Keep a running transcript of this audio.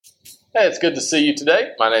Hey, it's good to see you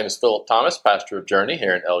today. My name is Philip Thomas, pastor of Journey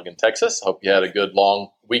here in Elgin, Texas. Hope you had a good long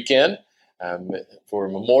weekend for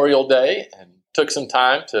Memorial Day and took some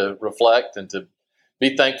time to reflect and to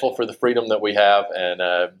be thankful for the freedom that we have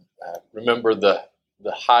and remember the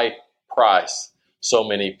high price so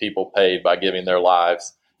many people paid by giving their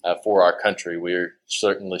lives for our country. We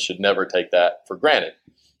certainly should never take that for granted.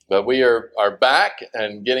 But we are back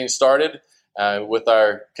and getting started with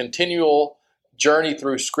our continual journey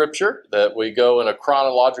through Scripture that we go in a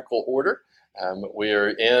chronological order. We are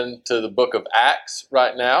into the book of Acts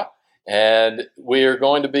right now, and we are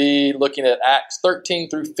going to be looking at Acts 13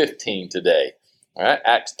 through 15 today. All right,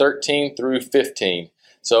 Acts 13 through 15.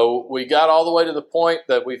 So we got all the way to the point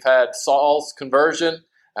that we've had Saul's conversion,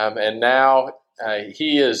 and now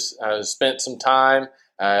he has spent some time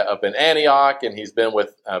up in Antioch, and he's been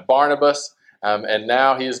with Barnabas. And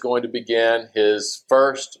now he is going to begin his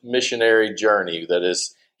first missionary journey, that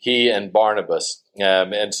is, he and Barnabas.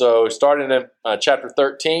 And so starting in chapter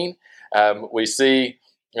 13, we see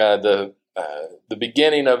the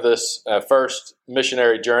beginning of this first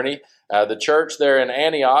missionary journey. The church there in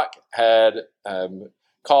Antioch had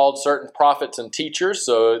called certain prophets and teachers.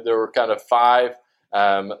 So there were kind of five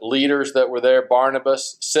leaders that were there.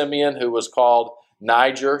 Barnabas, Simeon, who was called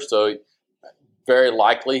Niger. So very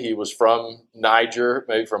likely he was from Niger,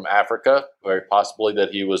 maybe from Africa, very possibly that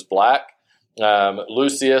he was black.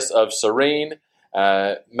 Lucius of Cyrene,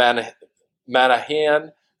 Manahen,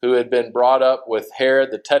 who had been brought up with Herod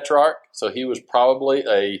the Tetrarch, so he was probably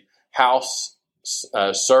a house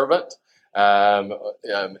servant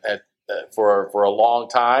for a long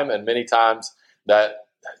time, and many times that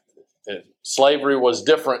slavery was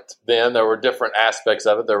different then. There were different aspects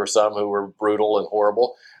of it. There were some who were brutal and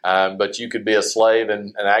horrible, but you could be a slave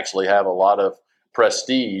and actually have a lot of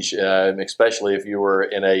prestige, especially if you were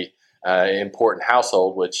in a important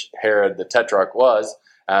household, which Herod the Tetrarch was.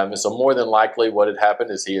 So more than likely what had happened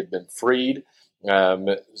is he had been freed.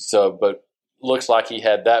 But looks like he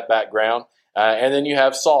had that background. And then you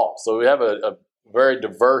have Saul. So we have a very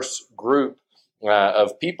diverse group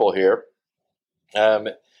of people here.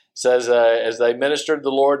 Says, as they ministered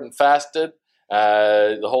the Lord and fasted,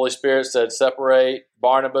 the Holy Spirit said, separate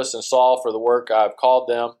Barnabas and Saul for the work I've called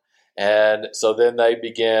them. And so then they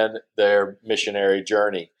begin their missionary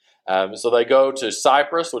journey. So they go to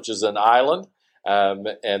Cyprus, which is an island,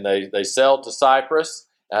 and they sailed to Cyprus.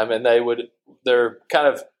 And their kind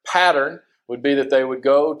of pattern would be that they would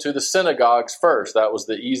go to the synagogues first. That was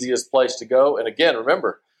the easiest place to go. And again,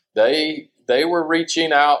 remember, they were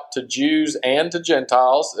reaching out to Jews and to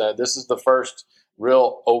Gentiles. This is the first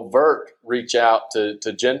real overt reach out to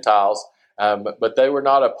Gentiles, but they were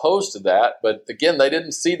not opposed to that. But again, they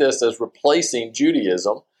didn't see this as replacing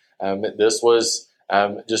Judaism. This was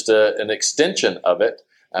just an extension of it.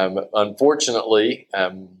 Unfortunately,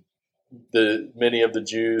 many of the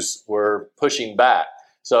Jews were pushing back.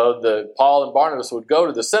 So Paul and Barnabas would go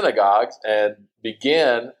to the synagogues and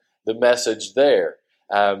begin the message there.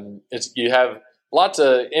 You have lots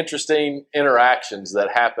of interesting interactions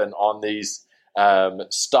that happen on these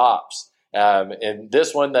stops. In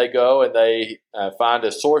this one, they go and they find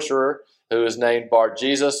a sorcerer who is named Bar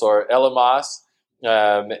Jesus or Elymas,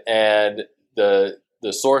 and the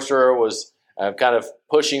sorcerer was kind of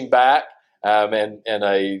pushing back, and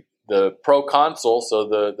the proconsul,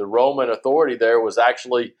 so the Roman authority there, was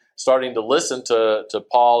actually starting to listen to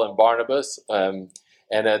Paul and Barnabas.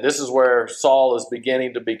 And this is where Saul is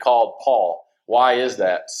beginning to be called Paul. Why is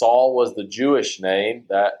that? Saul was the Jewish name.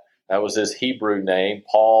 That was his Hebrew name.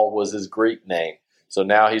 Paul was his Greek name. So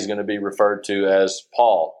now he's going to be referred to as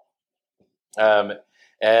Paul. And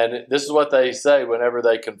this is what they say whenever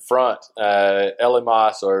they confront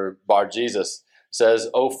Elymas or Bar Jesus. It says,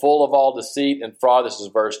 "O full of all deceit and fraud," this is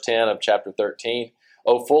verse 10 of chapter 13.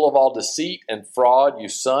 "O full of all deceit and fraud, you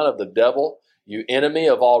son of the devil, you enemy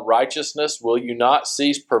of all righteousness, will you not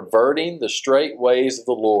cease perverting the straight ways of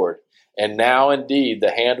the Lord? And now indeed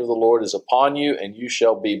the hand of the Lord is upon you, and you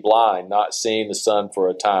shall be blind, not seeing the sun for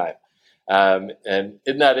a time." And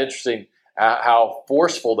isn't that interesting how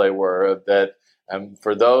forceful they were, that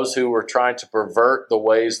for those who were trying to pervert the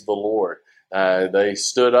ways of the Lord, they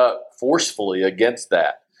stood up forcefully against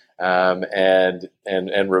that and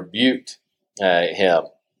rebuked him.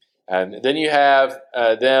 And then you have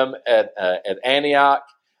them at Antioch.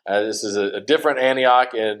 This is a different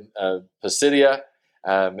Antioch in Pisidia.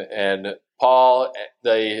 And Paul,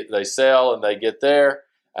 they sail and they get there.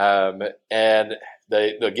 And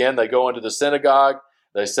they go into the synagogue.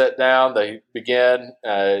 They sit down. They begin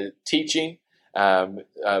teaching.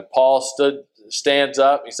 Paul stands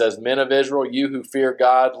up. He says, "Men of Israel, you who fear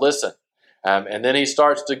God, listen. And then he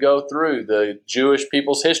starts to go through the Jewish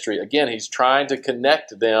people's history. Again, he's trying to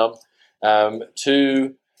connect them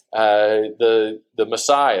to the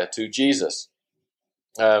Messiah, to Jesus.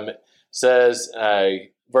 Says,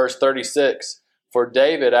 verse 36, "For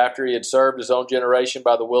David, after he had served his own generation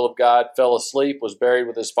by the will of God, fell asleep, was buried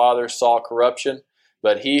with his fathers, saw corruption.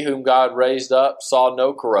 But he whom God raised up saw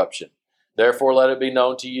no corruption. Therefore let it be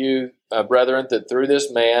known to you, brethren, that through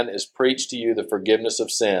this man is preached to you the forgiveness of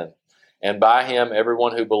sin. And by him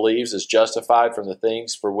everyone who believes is justified from the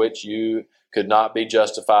things for which you could not be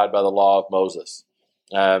justified by the law of Moses."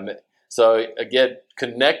 So again,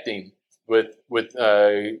 connecting with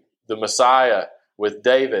the Messiah, with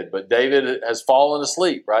David. But David has fallen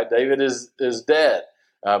asleep, right? David is dead,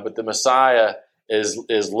 but the Messiah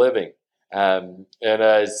is living.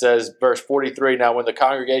 It says, verse 43, "Now when the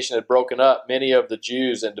congregation had broken up, many of the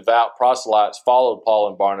Jews and devout proselytes followed Paul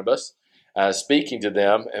and Barnabas, speaking to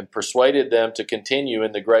them and persuaded them to continue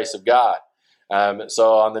in the grace of God."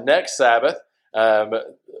 So on the next Sabbath,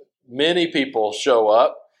 many people show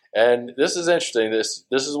up. And this is interesting. This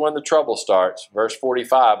is when the trouble starts. Verse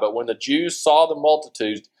 45, "But when the Jews saw the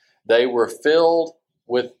multitudes, they were filled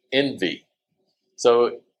with envy."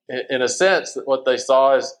 So in a sense, what they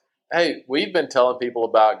saw is, hey, we've been telling people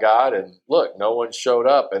about God, and look, no one showed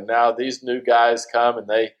up. And now these new guys come, and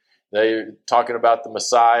they're talking about the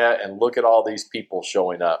Messiah, and look at all these people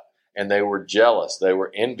showing up. And they were jealous. They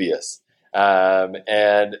were envious.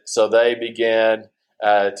 And so they began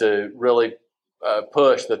to really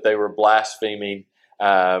push that they were blaspheming.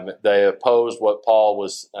 They opposed what Paul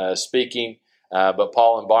was speaking, but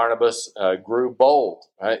Paul and Barnabas grew bold.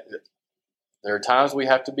 Right? There are times we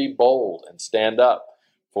have to be bold and stand up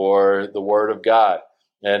for the word of God.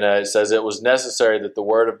 And it says, "It was necessary that the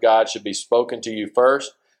word of God should be spoken to you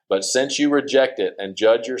first, but since you reject it and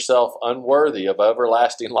judge yourself unworthy of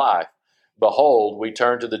everlasting life, behold, we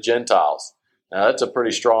turn to the Gentiles." Now that's a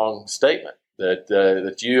pretty strong statement,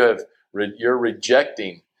 that you're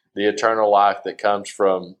rejecting the eternal life that comes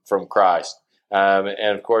from Christ.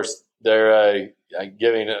 And of course, they're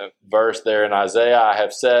giving a verse there in Isaiah, "I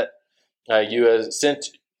have set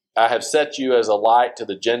you as a light to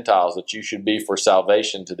the Gentiles, that you should be for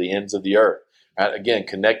salvation to the ends of the earth." Right? Again,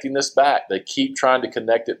 connecting this back. They keep trying to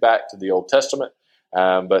connect it back to the Old Testament,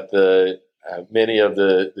 but many of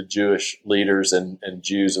the Jewish leaders and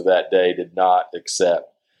Jews of that day did not accept.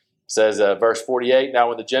 It says, verse 48, "Now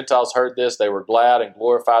when the Gentiles heard this, they were glad and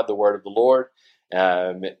glorified the word of the Lord."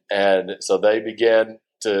 And so they began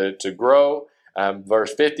to grow.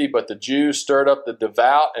 Verse 50, "But the Jews stirred up the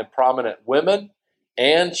devout and prominent women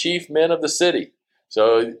and chief men of the city."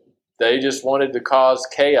 So they just wanted to cause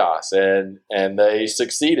chaos, and they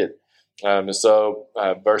succeeded.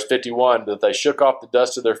 Verse 51, "That they shook off the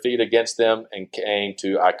dust of their feet against them and came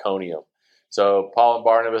to Iconium." So Paul and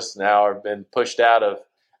Barnabas now have been pushed out of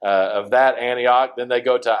that Antioch. Then they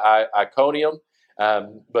go to Iconium.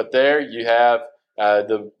 But there you have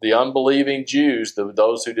the unbelieving Jews,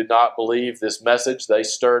 those who did not believe this message. They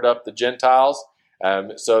stirred up the Gentiles.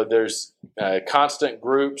 So there's constant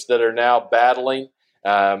groups that are now battling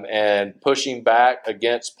and pushing back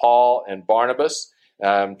against Paul and Barnabas,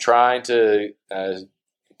 trying to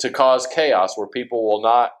cause chaos where people will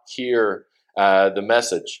not hear the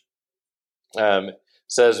message.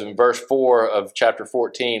 Says in verse 4 of chapter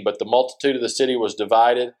 14, "But the multitude of the city was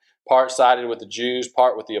divided, part sided with the Jews,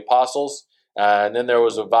 part with the apostles. And then there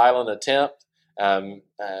was a violent attempt. And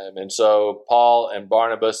so Paul and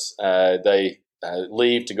Barnabas, they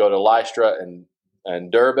leave to go to Lystra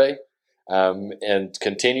and Derbe, and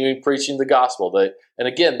continuing preaching the gospel. And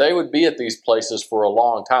again, they would be at these places for a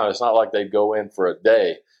long time. It's not like they'd go in for a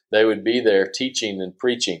day. They would be there teaching and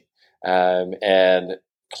preaching, and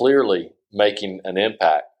clearly making an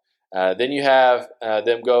impact. Then you have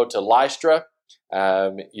them go to Lystra.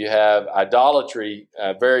 You have idolatry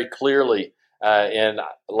very clearly in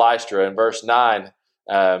Lystra. In verse 9,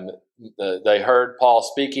 they heard Paul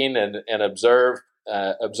speaking and observed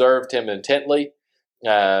him intently.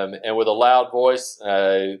 And with a loud voice,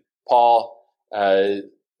 Paul, I'm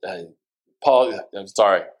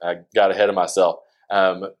sorry, I got ahead of myself.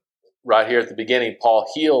 Right here at the beginning, Paul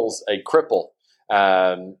heals a cripple,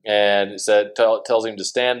 and tells him to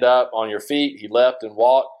stand up on your feet. He left and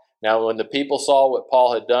walked. Now, when the people saw what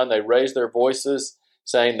Paul had done, they raised their voices,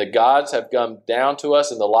 saying, "The gods have come down to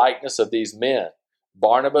us in the likeness of these men."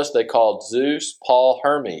 Barnabas they called Zeus, Paul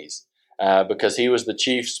Hermes, because he was the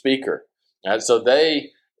chief speaker. And so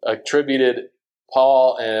they attributed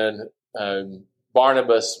Paul and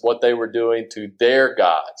Barnabas what they were doing to their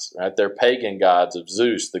gods, right? Their pagan gods of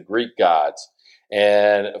Zeus, the Greek gods.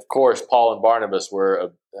 And of course, Paul and Barnabas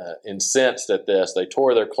were incensed at this. They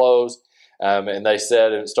tore their clothes, and they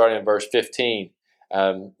said, starting in verse 15,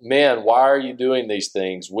 men, why are you doing these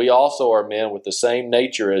things? We also are men with the same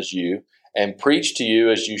nature as you, and preach to you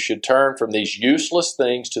as you should turn from these useless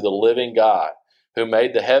things to the living God, who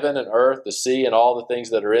made the heaven and earth, the sea, and all the things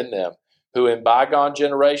that are in them, who in bygone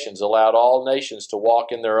generations allowed all nations to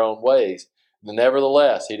walk in their own ways.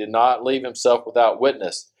 Nevertheless, he did not leave himself without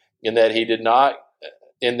witness, in that he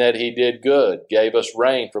did good, gave us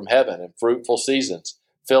rain from heaven and fruitful seasons,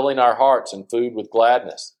 filling our hearts and food with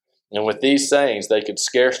gladness. And with these sayings, they could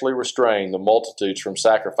scarcely restrain the multitudes from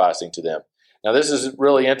sacrificing to them. Now, this is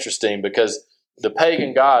really interesting because the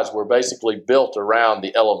pagan gods were basically built around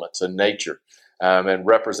the elements and nature, and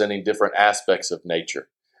representing different aspects of nature.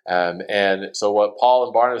 And so what Paul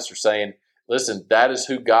and Barnabas are saying, listen, that is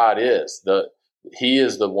who God is. He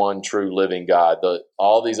is the one true living God.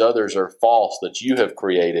 All these others are false that you have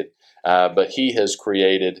created, but he has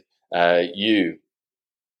created you.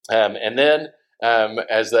 And then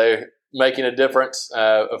as they're making a difference,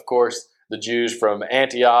 of course, the Jews from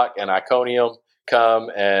Antioch and Iconium come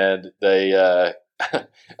and they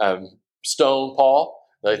stone Paul.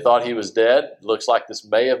 They thought he was dead. Looks like this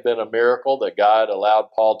may have been a miracle that God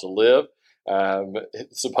allowed Paul to live,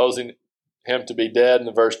 supposing him to be dead.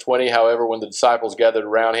 In verse 20, however, when the disciples gathered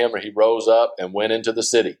around him, he rose up and went into the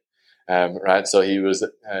city. Right, so he was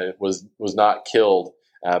not killed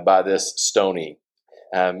by this stoning.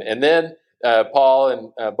 And then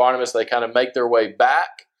Paul and Barnabas, they kind of make their way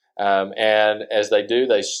back. And as they do,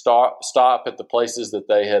 they stop at the places that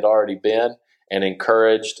they had already been and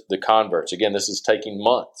encouraged the converts. Again, this is taking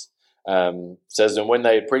months. It says, and when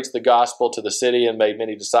they had preached the gospel to the city and made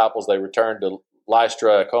many disciples, they returned to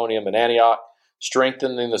Lystra, Iconium, and Antioch,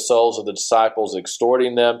 strengthening the souls of the disciples,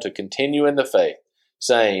 exhorting them to continue in the faith,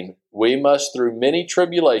 saying, we must through many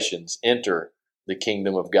tribulations enter the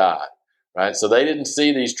kingdom of God. Right? So they didn't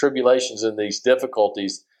see these tribulations and these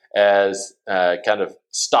difficulties as kind of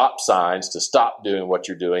stop signs to stop doing what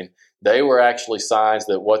you're doing. They were actually signs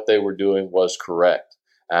that what they were doing was correct,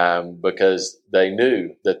 because they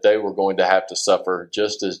knew that they were going to have to suffer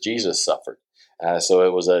just as Jesus suffered. So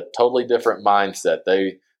it was a totally different mindset.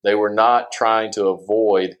 They were not trying to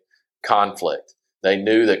avoid conflict. They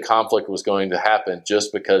knew that conflict was going to happen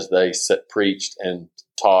just because they preached and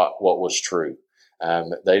taught what was true.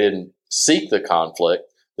 They didn't seek the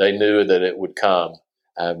conflict. They knew that it would come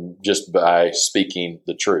just by speaking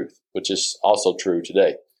the truth, which is also true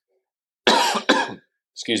today.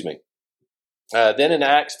 Excuse me. Then in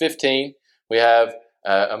Acts 15, we have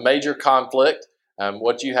a major conflict.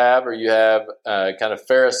 What you have kind of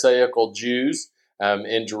Pharisaical Jews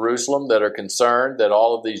in Jerusalem that are concerned that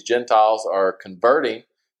all of these Gentiles are converting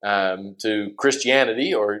to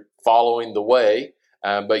Christianity or following the way,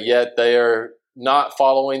 but yet they are not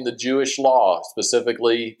following the Jewish law,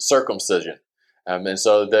 specifically circumcision. And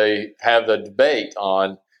so they have a debate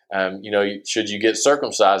on, should you get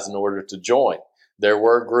circumcised in order to join? There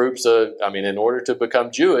were groups in order to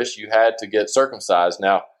become Jewish, you had to get circumcised.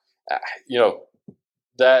 Now,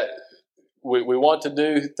 that we want to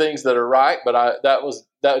do things that are right, but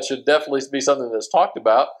that should definitely be something that's talked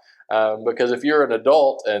about, because if you're an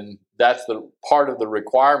adult and that's the part of the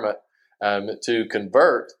requirement to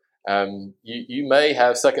convert, you may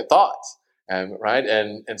have second thoughts, right?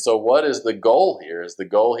 And so what is the goal here? Is the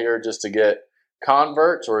goal here just to get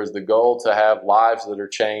converts, or is the goal to have lives that are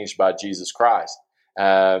changed by Jesus Christ?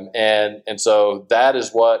 And so that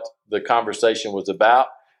is what the conversation was about.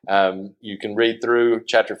 You can read through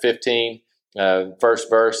chapter 15, first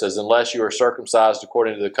verse says, unless you are circumcised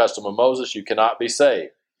according to the custom of Moses, you cannot be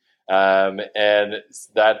saved. And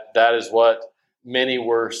that is what many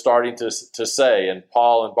were starting to say. And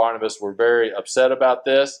Paul and Barnabas were very upset about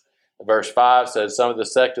this. Verse 5 says, some of the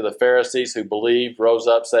sect of the Pharisees who believed rose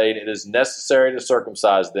up, saying, it is necessary to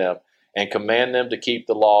circumcise them and command them to keep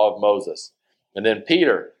the law of Moses. And then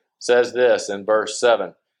Peter says this in verse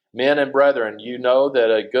 7, men and brethren, you know that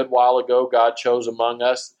a good while ago God chose among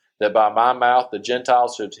us that by my mouth the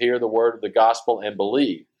Gentiles should hear the word of the gospel and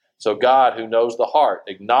believe. So God, who knows the heart,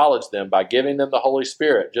 acknowledged them by giving them the Holy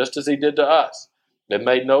Spirit, just as he did to us. It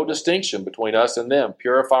made no distinction between us and them,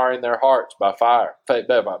 purifying their hearts by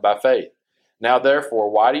faith. Now therefore,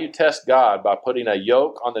 why do you test God by putting a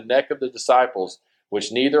yoke on the neck of the disciples,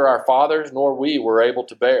 which neither our fathers nor we were able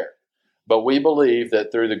to bear? But we believe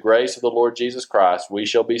that through the grace of the Lord Jesus Christ, we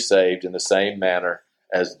shall be saved in the same manner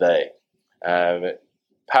as they.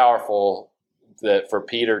 Powerful that for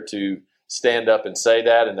Peter to stand up and say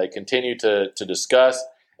that, and they continue to discuss.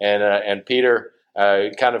 And Peter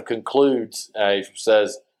kind of concludes. He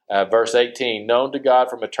says, Verse 18, known to God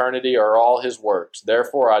from eternity are all his works.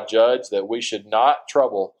 Therefore I judge that we should not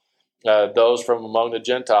trouble those from among the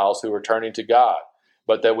Gentiles who are turning to God,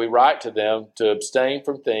 but that we write to them to abstain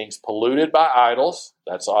from things polluted by idols.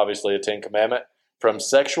 That's obviously a Ten Commandment. From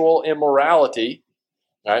sexual immorality,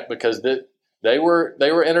 right? Because they were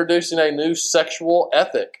introducing a new sexual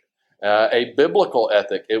ethic, a biblical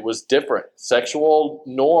ethic. It was different. Sexual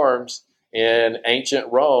norms in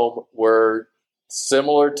ancient Rome were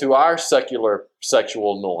similar to our secular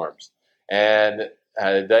sexual norms. And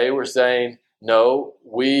they were saying, no,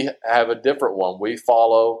 we have a different one. We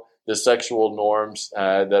follow the sexual norms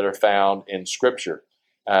that are found in Scripture.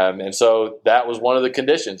 And so that was one of the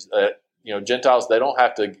conditions. Gentiles, they don't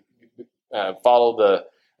have to follow the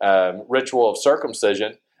ritual of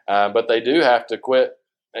circumcision, but they do have to quit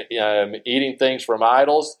eating things from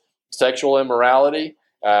idols, sexual immorality,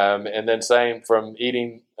 and then same from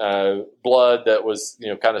eating blood that was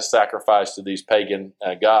kind of sacrificed to these pagan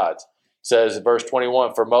gods. It says in verse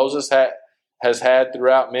 21, for Moses has had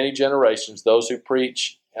throughout many generations those who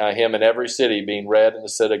preach him in every city, being read in the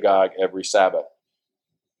synagogue every Sabbath.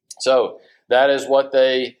 So that is what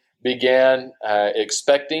they began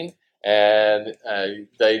expecting, and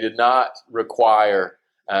they did not require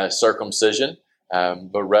circumcision,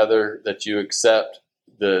 but rather that you accept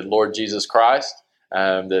the Lord Jesus Christ,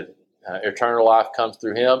 that eternal life comes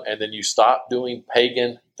through him, and then you stop doing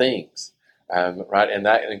pagan things, right? And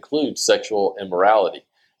that includes sexual immorality.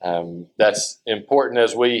 That's important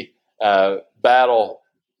as we battle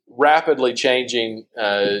rapidly changing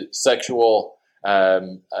sexual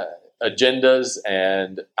agendas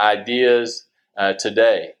and ideas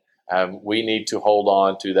today. We need to hold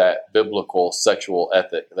on to that biblical sexual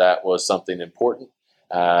ethic. That was something important,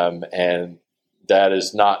 and that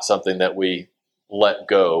is not something that we let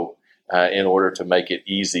go in order to make it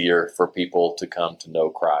easier for people to come to know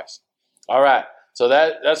Christ. All right, so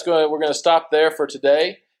that's going. We're going to stop there for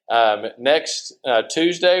today. Next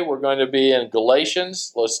Tuesday, we're going to be in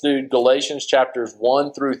Galatians. Let's do Galatians chapters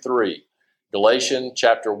 1 through 3. Galatians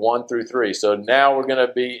chapter 1 through 3. So now we're going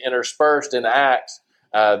to be interspersed in Acts,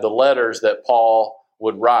 the letters that Paul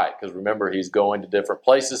would write. Because remember, he's going to different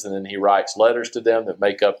places, and then he writes letters to them that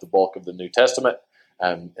make up the bulk of the New Testament.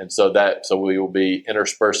 And so we will be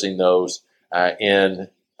interspersing those in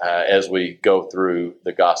as we go through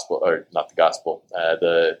the gospel, or not the gospel,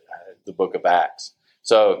 the book of Acts.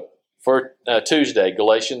 So for Tuesday,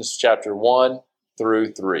 Galatians chapter 1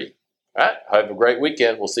 through 3. All right, have a great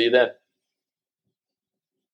weekend. We'll see you then.